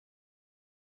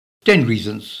10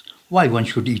 reasons why one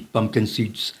should eat pumpkin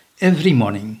seeds every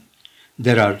morning.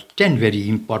 There are 10 very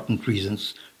important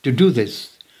reasons to do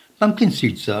this. Pumpkin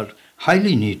seeds are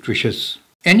highly nutritious.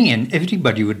 Any and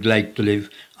everybody would like to live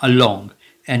a long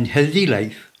and healthy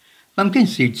life. Pumpkin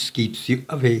seeds keeps you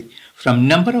away from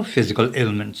number of physical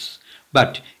ailments,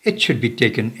 but it should be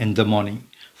taken in the morning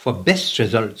for best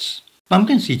results.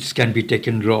 Pumpkin seeds can be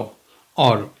taken raw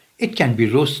or it can be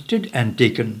roasted and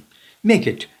taken. Make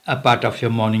it a part of your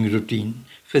morning routine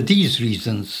for these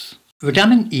reasons.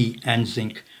 Vitamin E and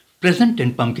zinc present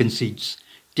in pumpkin seeds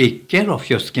take care of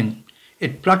your skin.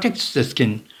 It protects the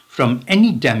skin from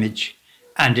any damage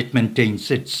and it maintains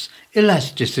its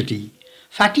elasticity.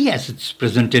 Fatty acids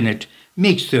present in it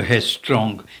makes your hair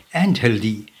strong and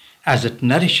healthy as it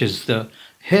nourishes the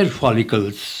hair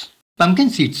follicles. Pumpkin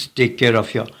seeds take care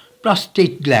of your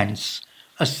prostate glands,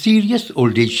 a serious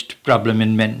old-aged problem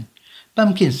in men.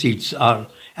 Pumpkin seeds are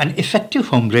an effective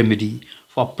home remedy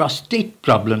for prostate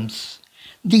problems.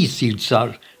 These seeds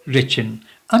are rich in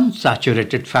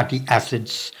unsaturated fatty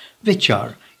acids, which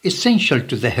are essential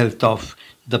to the health of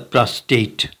the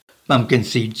prostate. Pumpkin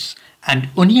seeds and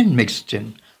onion mixed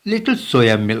in little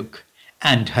soya milk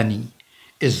and honey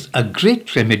is a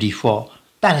great remedy for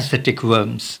parasitic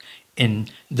worms in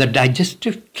the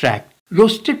digestive tract.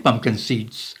 Roasted pumpkin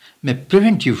seeds may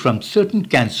prevent you from certain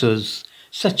cancers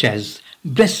such as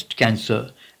breast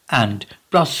cancer and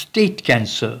prostate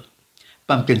cancer.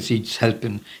 Pumpkin seeds help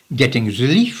in getting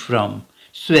relief from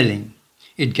swelling.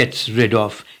 It gets rid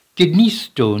of kidney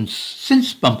stones.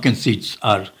 Since pumpkin seeds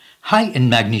are high in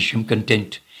magnesium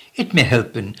content, it may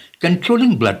help in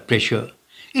controlling blood pressure.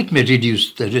 It may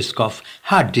reduce the risk of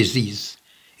heart disease.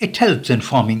 It helps in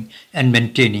forming and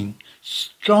maintaining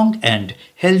strong and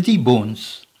healthy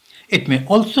bones. It may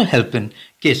also help in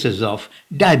cases of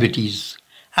diabetes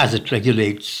as it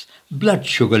regulates blood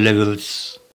sugar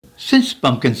levels. Since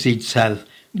pumpkin seeds have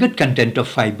good content of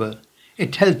fiber,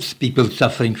 it helps people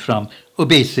suffering from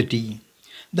obesity.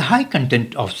 The high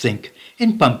content of zinc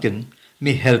in pumpkin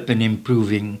may help in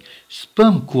improving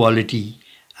sperm quality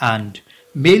and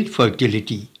male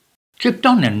fertility.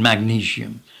 Tryptophan and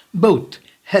magnesium both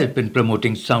help in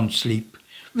promoting sound sleep,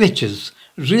 which is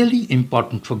really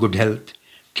important for good health.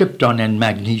 Tryptophan and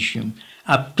magnesium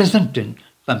are present in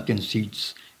pumpkin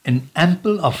seeds in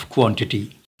ample of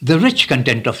quantity. The rich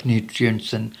content of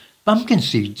nutrients in pumpkin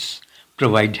seeds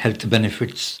provide health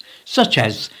benefits such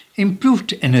as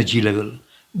improved energy level,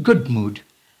 good mood,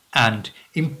 and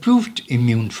improved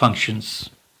immune functions.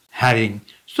 Having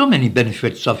so many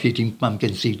benefits of eating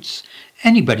pumpkin seeds,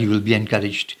 anybody will be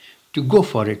encouraged to go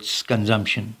for its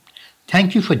consumption.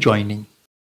 Thank you for joining.